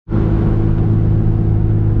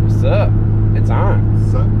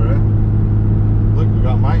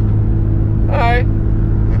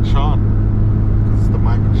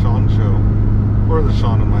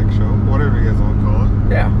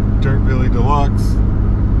Deluxe.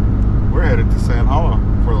 We're headed to San Hollow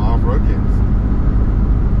for the off-road games.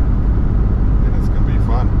 And it's going to be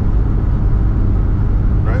fun.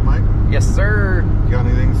 Right, Mike? Yes, sir. You got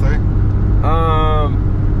anything to say?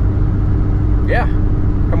 Yeah.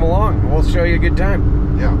 Come along. We'll show you a good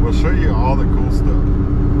time. Yeah, we'll show you all the cool stuff.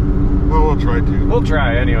 Well, we'll try to. We'll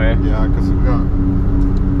try anyway. Yeah, because we got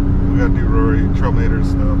to do Rory Trailmater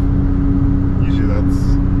stuff. Usually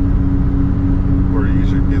we're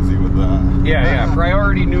usually busy with that. Yeah.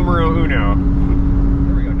 Priority numero uno.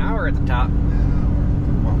 There we go. Now we're at the top.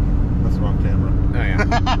 Well, that's the wrong camera. Oh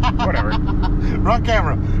yeah. Whatever. Wrong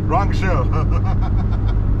camera. Wrong show.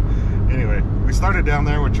 Anyway, we started down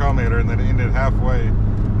there with Trailmater and then it ended halfway.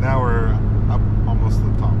 Now we're up almost to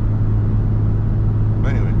the top.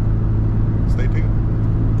 But anyway, stay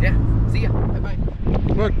tuned. Yeah. See ya. Bye-bye.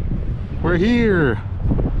 Look, we're here.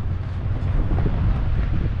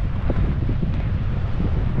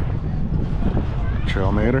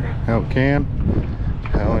 Trailmater, Hell Can,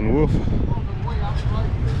 Hell and Wolf.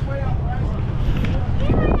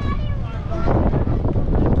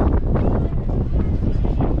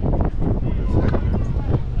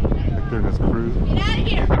 Victor and his crew. Get out of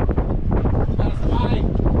here! That's fine.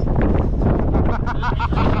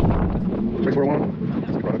 641.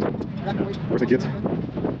 Where's the kids?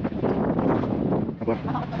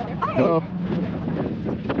 Hello.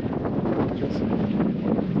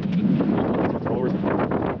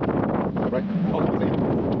 Right.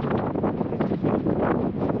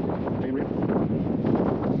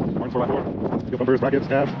 Orange 4x4. Steel bumpers, brackets,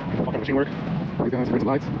 tabs, all kind of machine work. These guys, springs and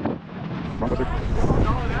lights. Wrong buster.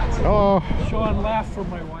 Oh. Shawn laughed for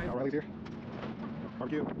my wife. Riley's here.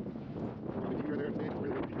 Barbecue. Right there.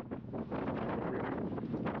 Really good.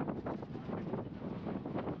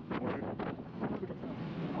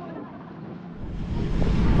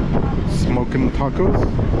 Smoking tacos.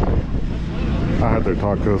 I had their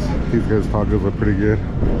tacos. These guys' tacos are pretty good.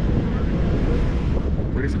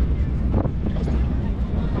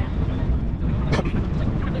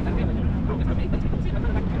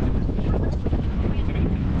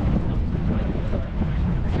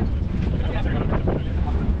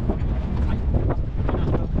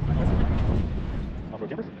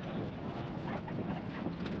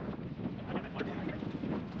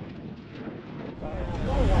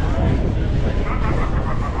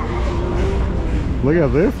 Look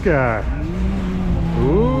at this guy.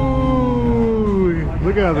 Ooh,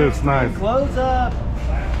 look at this nice. Close up.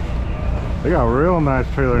 They got a real nice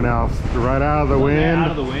trailer now. Right out of the wind.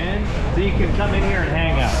 Out of the wind. So you can come in here and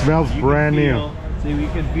hang out. Smells brand new. So you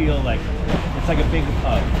can feel like it's like a big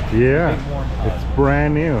hug. Yeah, Big warm hug. it's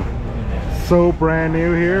brand new. So brand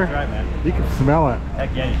new here. That's right, man. You can smell it.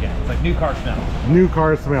 Heck yeah, you can. It's like new car smell. New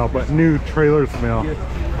car smell, but new trailer smell.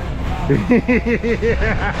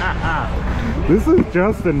 This is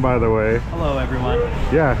Justin, by the way. Hello, everyone.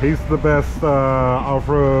 Yeah, he's the best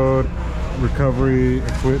off-road recovery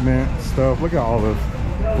equipment stuff. Look at all this,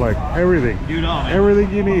 like everything. You know, man.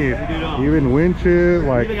 Everything you need. You know. Even winches,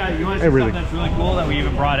 like You want to see everything. something that's really cool that we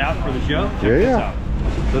even brought out for the show? Check this Yeah. out.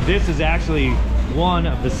 So this is actually one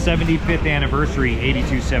of the 75th anniversary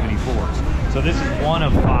 8274s. So this is one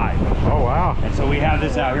of 5. Oh wow. And so we have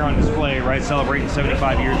this out here on display, right, celebrating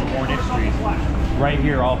 75 years of Warren Industries, right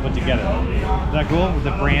here all put together. Is that cool? With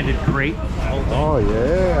the branded crate. Oh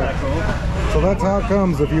yeah. So that's how it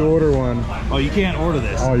comes if you order one. Oh, you can't order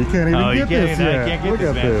this. Oh, you can't even get this You yet. can't get Look this,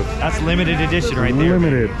 at man. this. That's limited edition right there.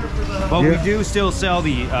 Limited. But Yeah. we do still sell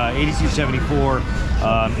the 8274,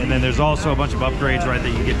 and then there's also a bunch of upgrades, right, that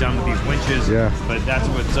you can get done with these winches. Yeah. But that's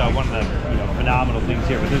what's one of the phenomenal things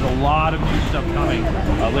here. But there's a lot of new stuff coming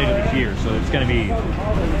later this year, so there's gonna be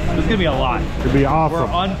a lot. It'd be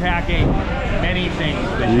awesome. We're unpacking many things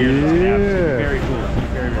this year. That's gonna happen. It's gonna be very cool.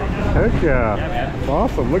 It's very, very cool. Heck yeah. Yeah, man. It's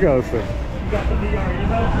awesome. Look at this thing.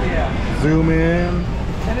 Zoom in.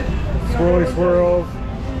 Swirly swirls.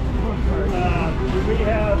 Do we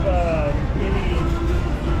have any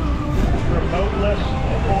remoteless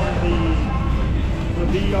for the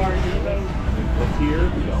VR Evo? Let's hear.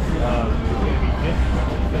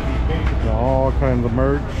 All kinds of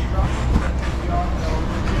merch.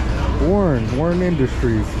 Warren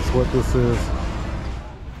Industries is what this is.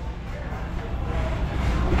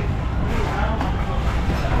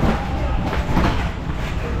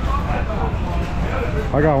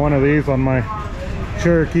 I got one of these on my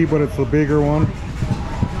Cherokee, but it's the bigger one.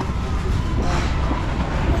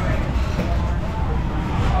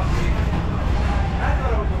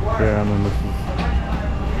 Yeah, and then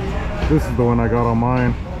this is the one I got on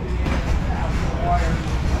mine.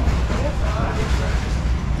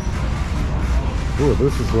 Ooh,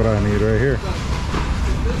 this is what I need right here.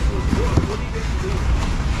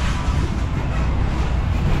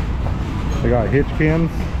 They got hitch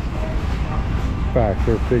pins.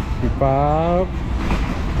 Factor 65.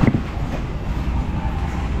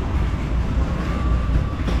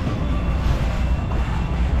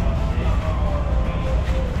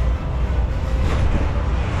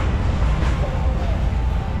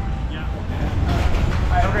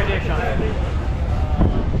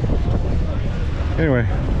 Anyway,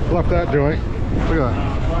 left that joint. Look at that.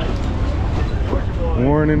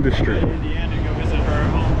 Warren Industry. Indiana to go visit her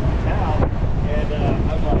hometown, and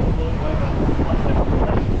I was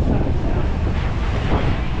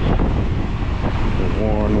The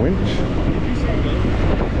Warren winch.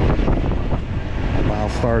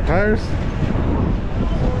 Milestar tires.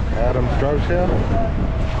 Adams drive shaft.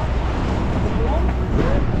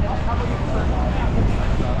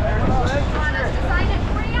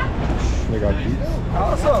 They got Jeeps.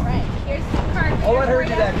 Awesome. Here's the card. I'll let her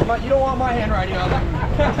do that. Come on, you don't want my handwriting on that.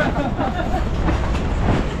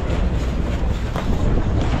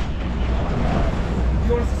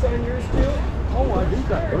 You want us to sign yours too? Oh, I do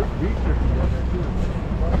that.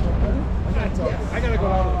 I gotta go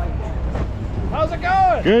out. How's it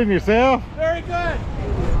going? Good, and yourself? Very good.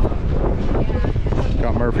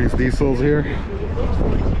 Got Murphy's diesels here.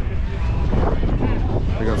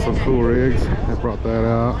 They got some cool rigs. They brought that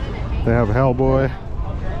out. They have Hellboy.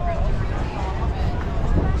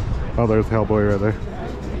 Oh, there's Hellboy right there.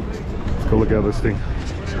 Let's go look at this thing.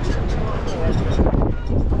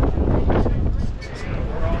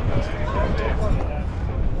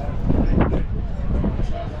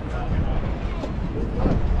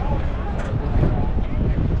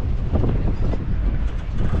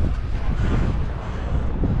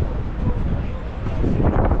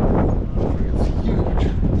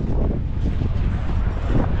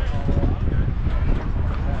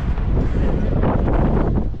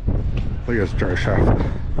 Look at this jar shaft.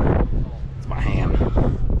 It's my hand.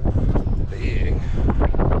 Big.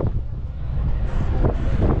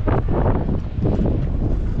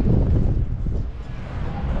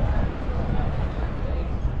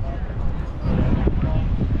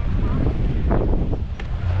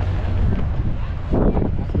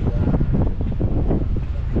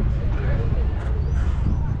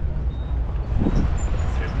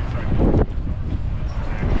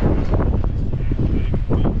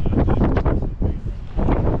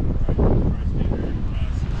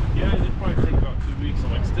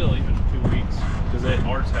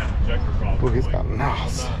 Look, he's got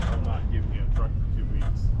NOS. I'm not giving you a truck for 2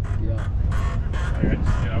 weeks. Yeah. Like,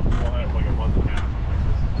 we'll have like a month and a half. Like,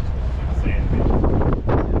 this is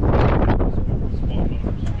just small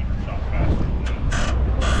motors, you can shop faster than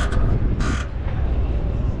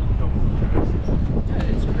Yeah,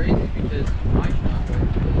 it's crazy because my shop.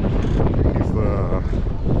 He's the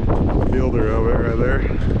builder of it right there.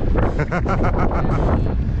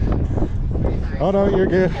 Oh no, you're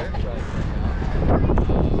good.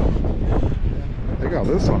 They got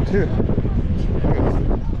this one too. Look at this.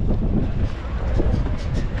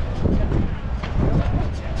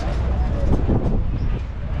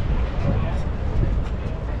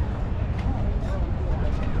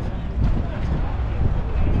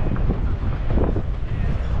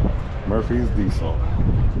 Murphy's diesel.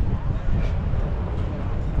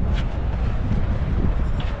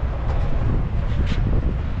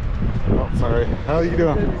 Oh, sorry. How are you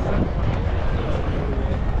doing?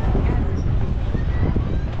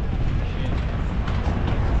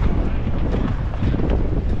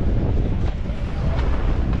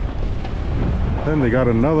 Then they got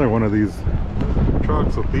another one of these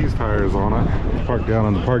trucks with these tires on it. It's parked down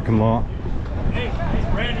in the parking lot. Hey,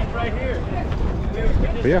 Randy's right here.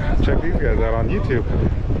 But yeah, check these guys out on YouTube.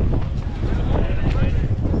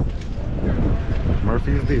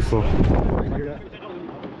 Murphy's Diesel.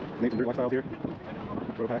 Nathan Dirt Lifestyles here.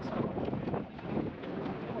 Road packs. Got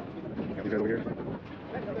these guys over here.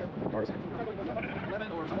 Cars.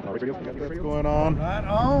 What's going on? Right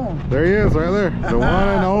on. There he is, right there. The one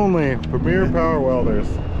and only Premier Power Welders.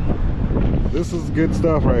 This is good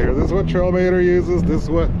stuff right here. This is what Trailmater uses. This is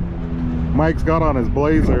what Mike's got on his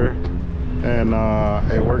Blazer, and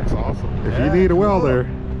it works awesome. If you need a welder,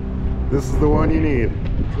 this is the one you need.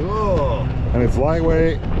 Cool. And it's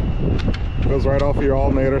lightweight. Goes right off of your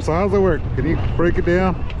alternator. So how's it work? Can you break it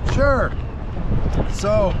down? Sure.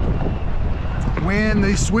 So when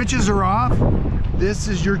the switches are off, this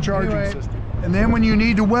is your charging system. And then when you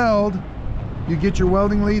need to weld, you get your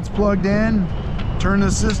welding leads plugged in, turn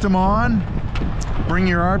the system on, bring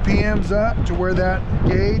your RPMs up to where that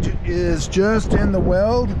gauge is just in the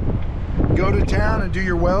weld. Go to town and do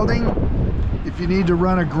your welding. If you need to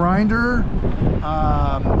run a grinder,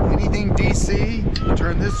 anything DC,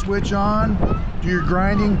 turn this switch on, do your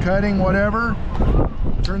grinding, cutting, whatever.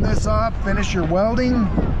 Turn this off, finish your welding,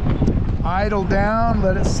 idle down,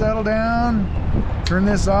 let it settle down. Turn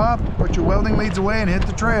this off, put your welding leads away and hit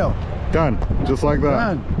the trail. Done, just like that.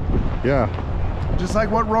 Done. Yeah. Just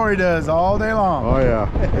like what Rory does all day long. Oh yeah,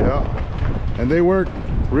 yeah. And they work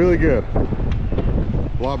really good.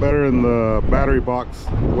 A lot better than the battery box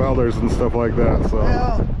welders and stuff like that. So.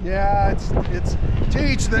 Well, yeah, it's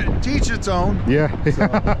teach its own. Yeah. So.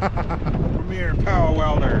 Premier power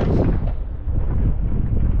welders.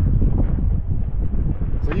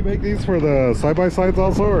 So you make these for the side-by-sides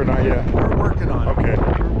also, or not yet? We're working on it. Okay.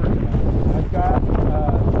 I've got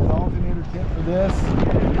an alternator kit for this,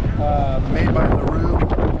 made by LaRue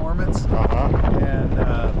Performance, and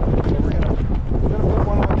so we're gonna put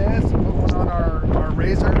one on this, and put one on our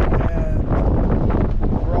Razor, and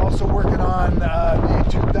we're also working on the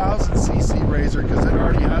 2000cc Razor because it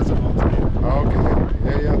already has an alternator. Okay.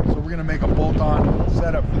 Yeah, yeah. So we're gonna make a bolt-on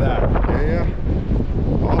setup for that. Yeah, yeah.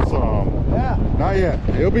 Awesome. Yeah. Not yet.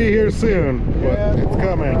 It'll be here soon, but Yeah, it's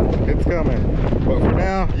coming. It's coming. But for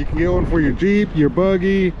now, you can get one for your Jeep, your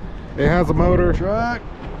buggy. It has a motor. Truck.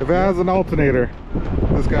 If it has an alternator,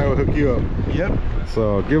 this guy will hook you up. Yep.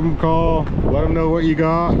 So give him a call, let him know what you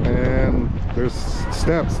got, and there's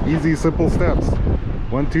steps, easy, simple steps.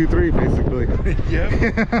 1, 2, 3, basically. Yep.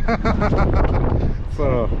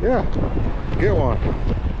 So yeah, get one.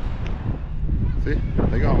 See,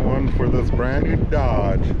 they got one for this brand new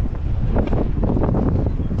Dodge.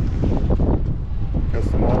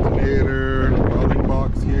 Custom alternator, welding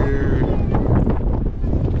box here.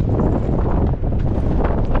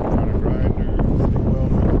 Grinder, stick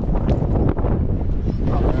welder.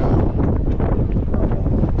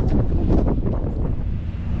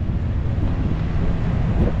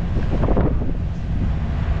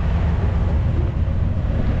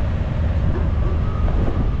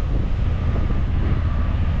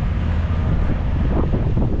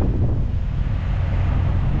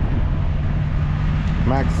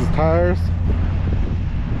 Max's tires.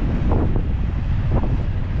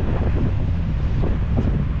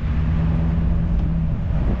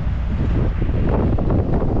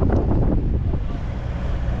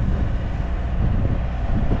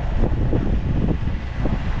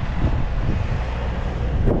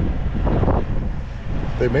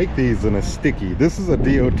 They make these in a sticky. This is a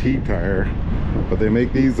DOT tire, but they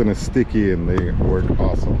make these in a sticky and they work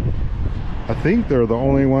awesome. I think they're the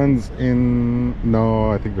only ones in,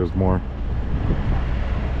 no, I think there's more.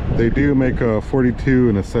 They do make a 42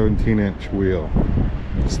 and a 17-inch wheel,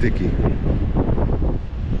 sticky.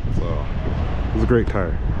 So, it's a great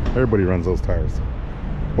tire. Everybody runs those tires.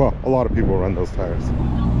 Well, a lot of people run those tires.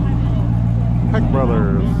 Heck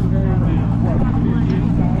Brothers.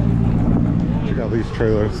 Check out these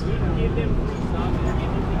trailers.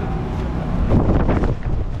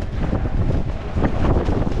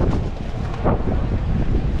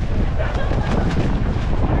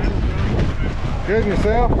 Good, and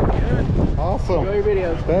yourself? Good. Awesome. Enjoy your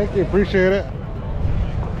videos. Thank you, appreciate it.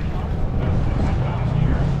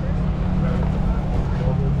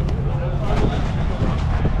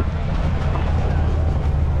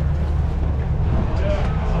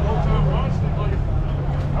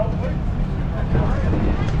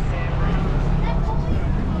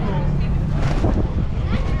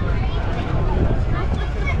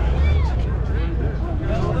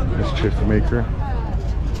 This chip maker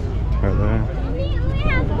right there.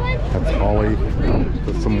 That's Holly.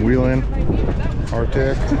 Put some wheel in.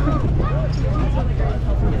 Arctic.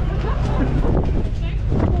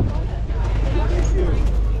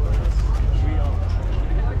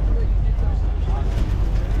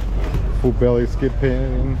 Full belly skid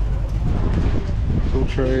pan. Tool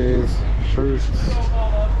trays. Shirts.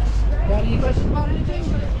 Got any questions about anything?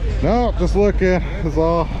 No, just looking. That's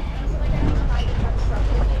all.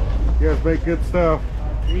 You guys make good stuff.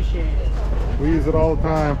 Appreciate it. We use it all the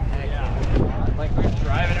time. Like we were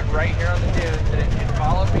driving it right here on the dunes, and it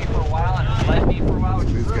followed me for a while and it led me for a while.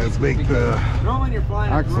 These guys make the Normally when you're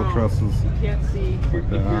flying axle trusses. you can't see if you're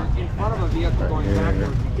in front of a vehicle going Yeah.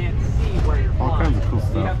 backwards. You can't see where you're All flying. kinds of cool So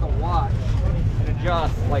you stuff. have to watch and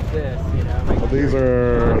adjust like this, you know. Well, these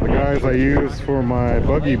are the guys I use for my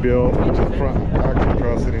buggy build, which is front axle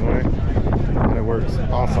truss anyway, and it works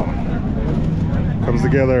awesome. Comes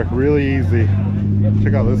together really easy.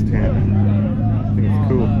 Check out this tent. I think it's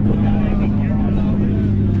cool.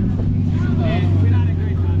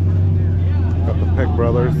 Got the Peck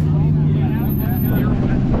Brothers.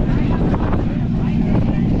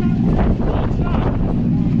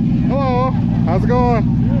 Hello, how's it going?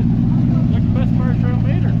 Like the best fire trail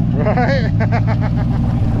made her. Right?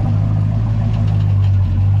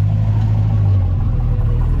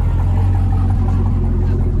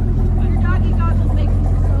 Your doggy goggles make me so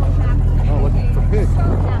happy. Oh, look, it's a pig. So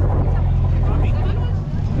happy.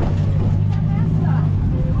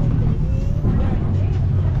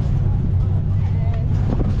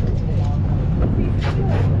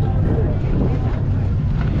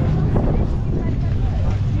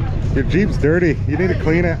 Your Jeep's dirty. You need to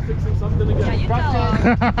clean it. Yeah, you tell him.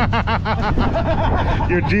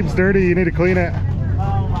 Your Jeep's dirty. You need to clean it.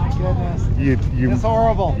 Oh my goodness. You It's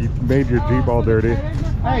horrible. You made your Jeep all dirty.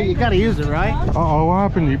 Hey, you gotta use it, right? Uh-oh, what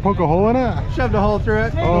happened? You poke a hole in it? Shoved a hole through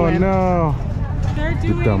it. Oh Win. no.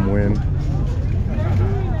 The dumb wind.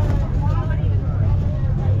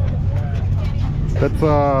 That's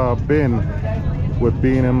a bin with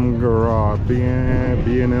B&M Garage.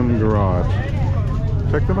 B&M Garage.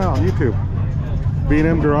 Check them out on YouTube.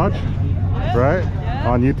 B&M Garage, right?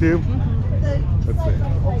 On YouTube. Let's see.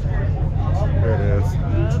 There it is.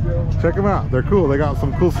 Check them out. They're cool. They got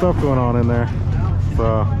some cool stuff going on in there.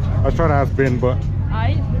 So I was trying to ask Ben, but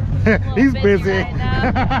he's busy. Right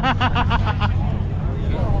now.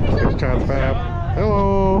 There's Chad's Fab.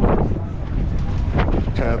 Hello.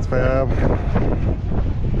 Chad's Fab.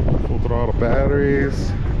 Full throttle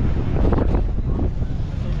batteries.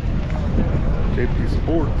 JP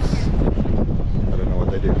Sports. I don't know what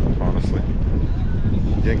they do, honestly.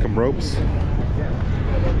 Yankum ropes.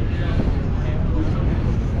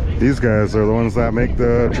 These guys are the ones that make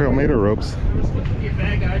the Trailmator ropes.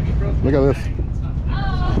 Look at this.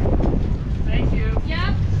 Thank you.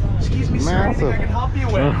 Yep. Excuse me, sir. Anything I can help you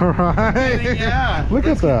with? Alright. Yeah. Look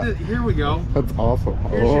at that. Here we go. That's awesome.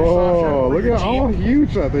 Here's your Oh, soft look shell at for how your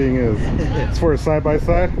huge that thing is. It's for a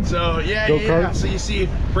side-by-side. So yeah, Go yeah. kart? So you see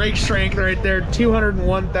brake strength right there,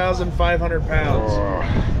 201,500 pounds. Oh,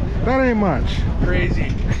 that ain't much.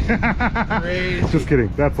 Crazy. Crazy. Just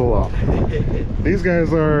kidding. That's a lot. These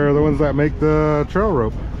guys are the ones that make the trail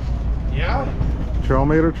rope. Yeah.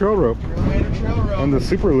 Trailmator trail rope. Trailmator trail rope. And the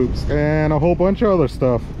super loops and a whole bunch of other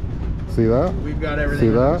stuff. See that? We've got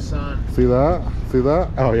everything See under that? the sun. See that? See that?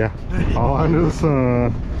 Oh yeah. All under the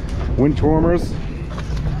sun. Winch warmers.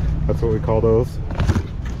 That's what we call those.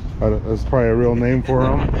 That's probably a real name for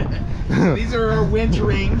them. These are our winch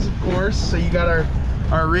rings, of course. So you got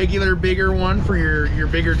our regular bigger one for your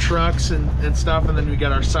bigger trucks and stuff, and then we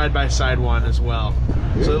got our side-by-side one as well.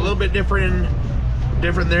 Yeah. So a little bit different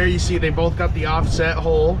there. You see they both got the offset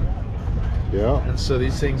hole, Yeah. and so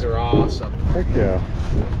these things are awesome. Heck yeah.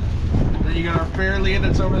 Then you got our Fairleigh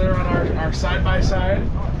that's over there on our side-by-side,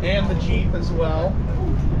 and the Jeep as well.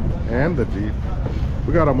 And the Jeep.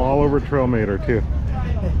 We got them all over Trailmator too.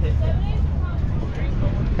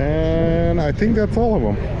 And I think that's all of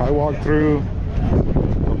them. I walked through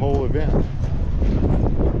the whole event.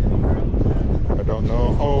 I don't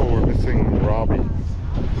know. Oh, we're missing Robbie.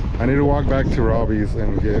 I need to walk back to Robbie's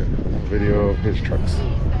and get a video of his trucks.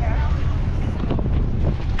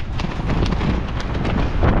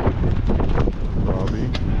 Robbie,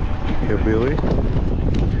 Hillbilly.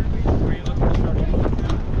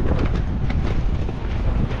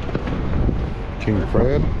 King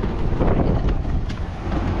Fred.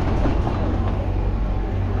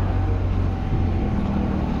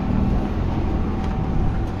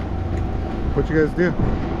 What'd you guys do?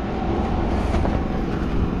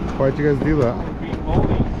 Why'd you guys do that?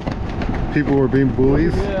 People were being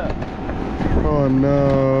bullies? Yeah. Oh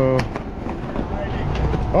no.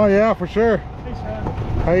 Oh yeah, for sure.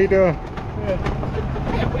 How you doing?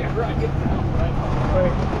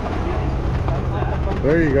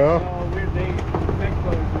 There you go.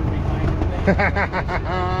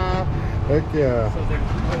 Heck yeah.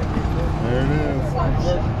 There it is.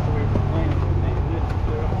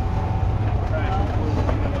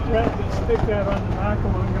 Stick that on the back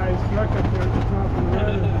of one guy's truck up there at the top of the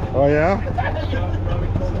road. Oh yeah?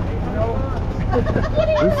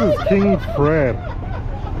 This is King Fred.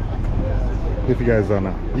 If you guys don't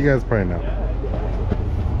know. You guys probably know.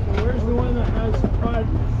 So where's the one that has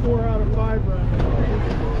 4 out of 5 right now?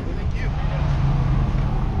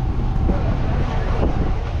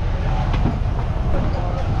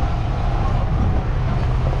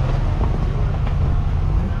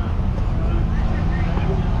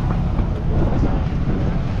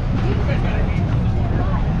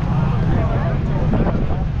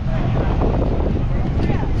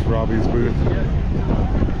 It's Robbie's booth.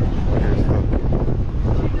 Here's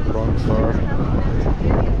the Bronx Star.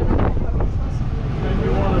 And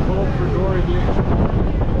you want to vote for Dory the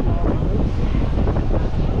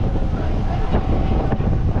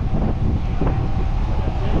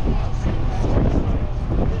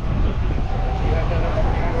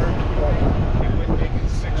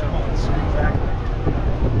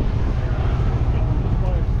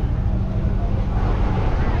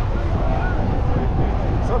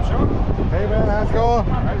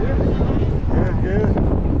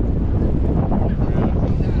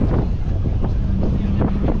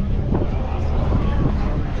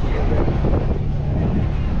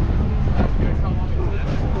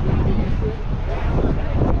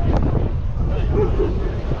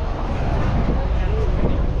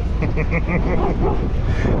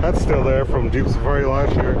from Jeep Safari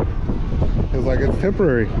last year. It was like, it's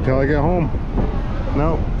temporary until I get home.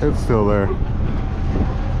 No, it's still there.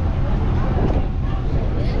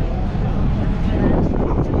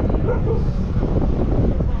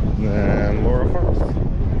 And Laura Farms.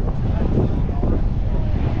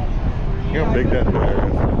 You know how big that tire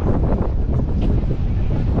is.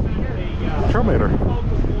 Trailmater.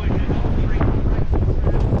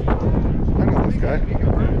 I know this guy.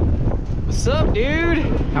 What's up, dude?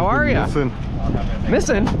 How are you?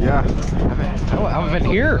 Missing? Yeah. I've been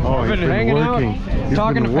here. Oh, I've he's been been hanging working. out, He's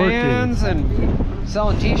talking to been working. fans, and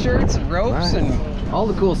selling T-shirts and ropes Nice. and all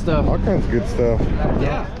the cool stuff. All kinds of good stuff.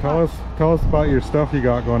 Yeah. Tell us about your stuff you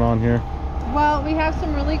got going on here. Well, we have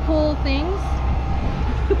some really cool things.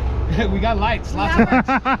 We got lights. We Lots have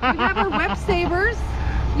of our whip savers.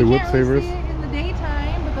 The You whip can't really savers? see it in the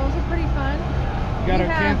daytime, but those are pretty fun. We got our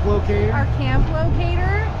camp locator. Our camp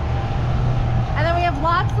locator. And then we have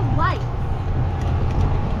lots of lights.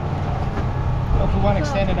 Well, if we want to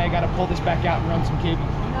extend it, I got to pull this back out and run some cable.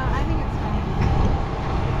 No, I think it's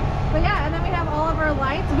fine. But yeah, and then we have all of our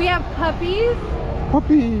lights. We have puppies.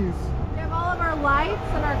 Puppies! We have all of our lights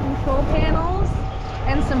and our control panels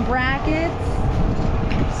and some brackets.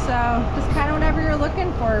 So just kind of whatever you're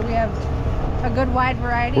looking for. We have a good wide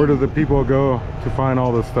variety. Where do the people go to find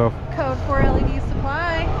all this stuff? Code 4 LED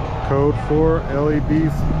Supply. Code 4 LED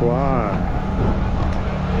Supply.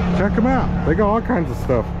 Check them out. They got all kinds of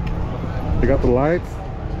stuff. They got the lights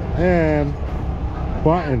and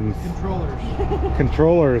buttons. Controllers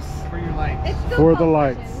Controllers for your lights. It's still for the called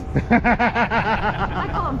lights. buttons. I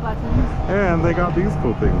call them buttons. And they got these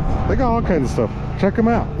cool things. They got all kinds of stuff. Check them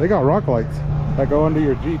out. They got rock lights that go under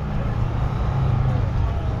your Jeep.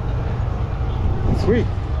 Sweet.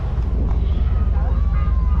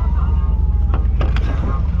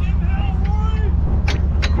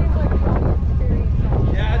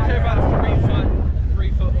 Yeah, I'd say about a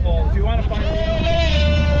 3 foot pole. Do you want to find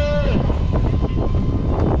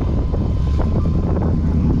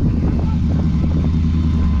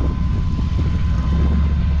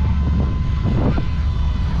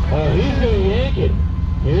Oh, he's gonna yank it.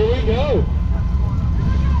 Here we go.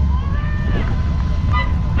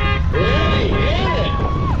 Ready, hit it.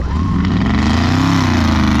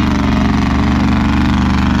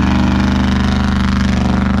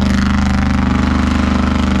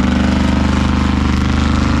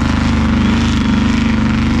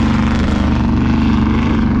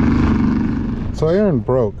 So Aaron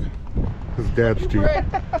broke his dad's Jeep.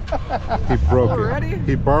 He broke it.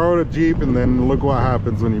 He borrowed a Jeep, and then look what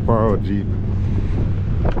happens when you borrow a Jeep.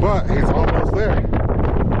 But he's almost there.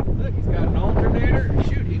 Look, he's got an alternator.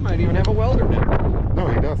 Shoot, he might even have a welder now. No,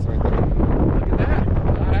 he does right there. Look at that.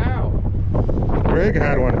 Wow. Greg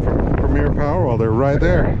had one from Premier Power while they're right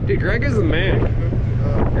there. Dude, Greg is the man.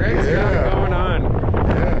 Greg's got it going on.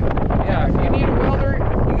 Yeah. Yeah, if you need a welder,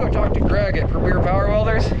 you go talk to Greg at Premier Power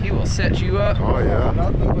Welders. He will set you up. Oh yeah.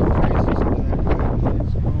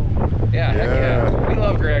 Yeah, heck yeah. We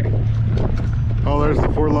love Greg. Oh, there's the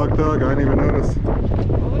 4-lug tug. I didn't even notice.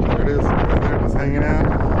 There it is, right there, just hanging out.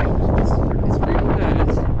 It's pretty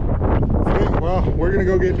nice. Sweet. Well, we're gonna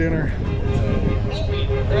go get dinner.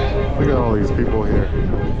 Look at all these people here.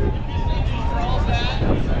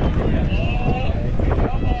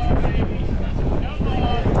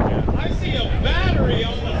 I see a battery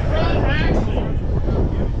on the front axle.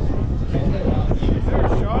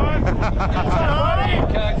 There's Shawn.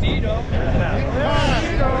 Incognito.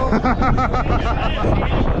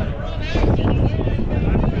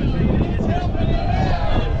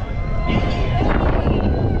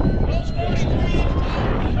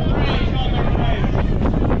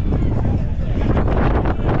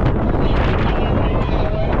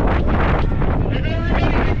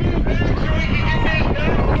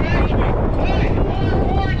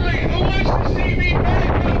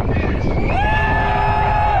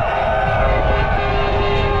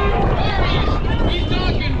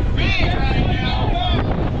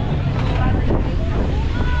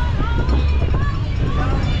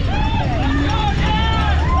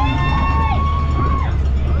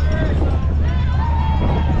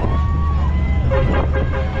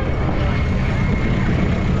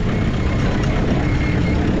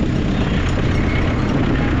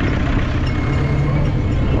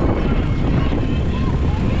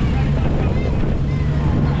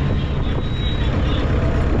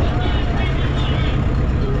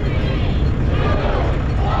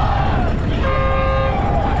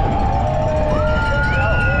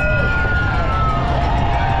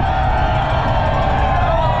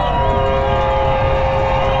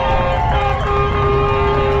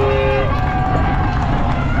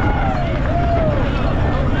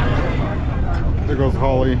 There goes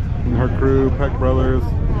Holly and her crew, Peck Brothers,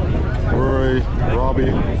 Roy, Robbie.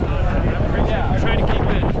 Yeah, trying to keep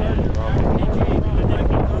it.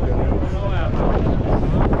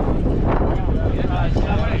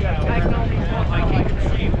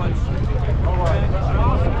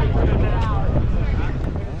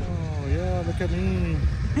 Oh yeah, look at me.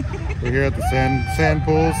 We're here at the sand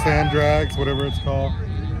pools, sand drags, whatever it's called.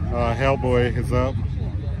 Hellboy is up.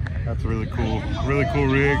 That's really cool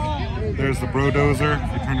rig. There's the Brodozer.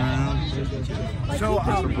 If you turn around. So,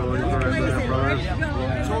 There's the brothers.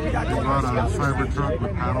 so we got He's got a cyber truck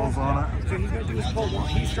with paddles on it. So he's gonna do his pull. While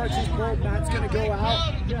he starts his pull, Matt's gonna go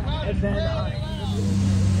out, and then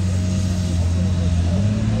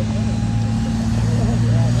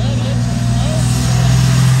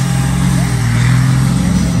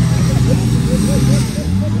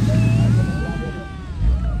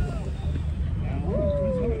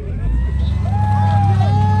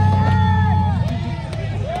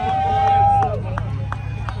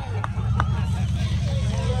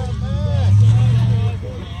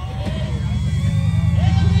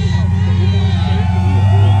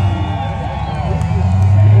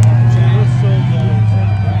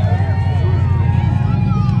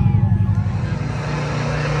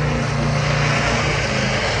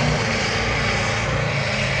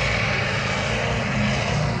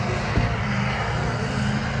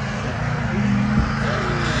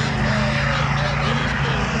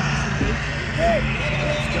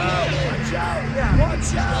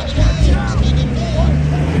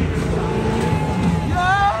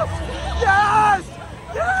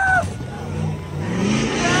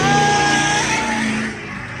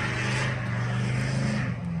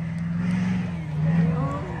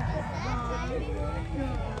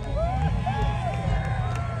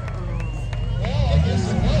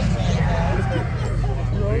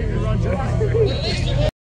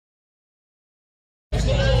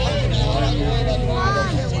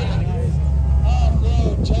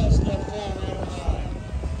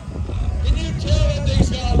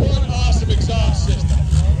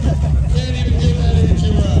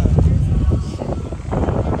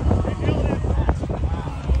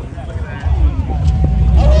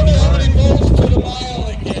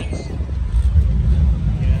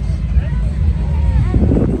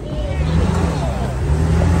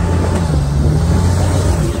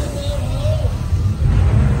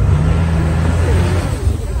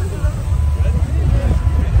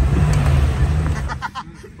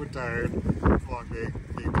Tired. It's a long day.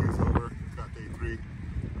 Day 2's over. We've got day 3.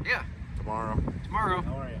 Yeah. Tomorrow. Tomorrow.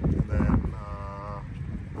 And then,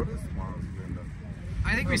 what is tomorrow's agenda?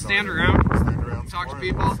 I think we stand around, talk to some more,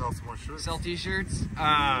 people, sell some more shirts. sell t-shirts. It's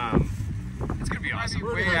gonna be awesome.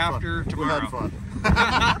 Way after tomorrow. We had fun.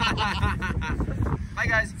 Bye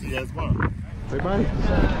guys. See you guys tomorrow. Say bye.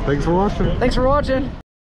 Thanks for watching. Thanks for watching.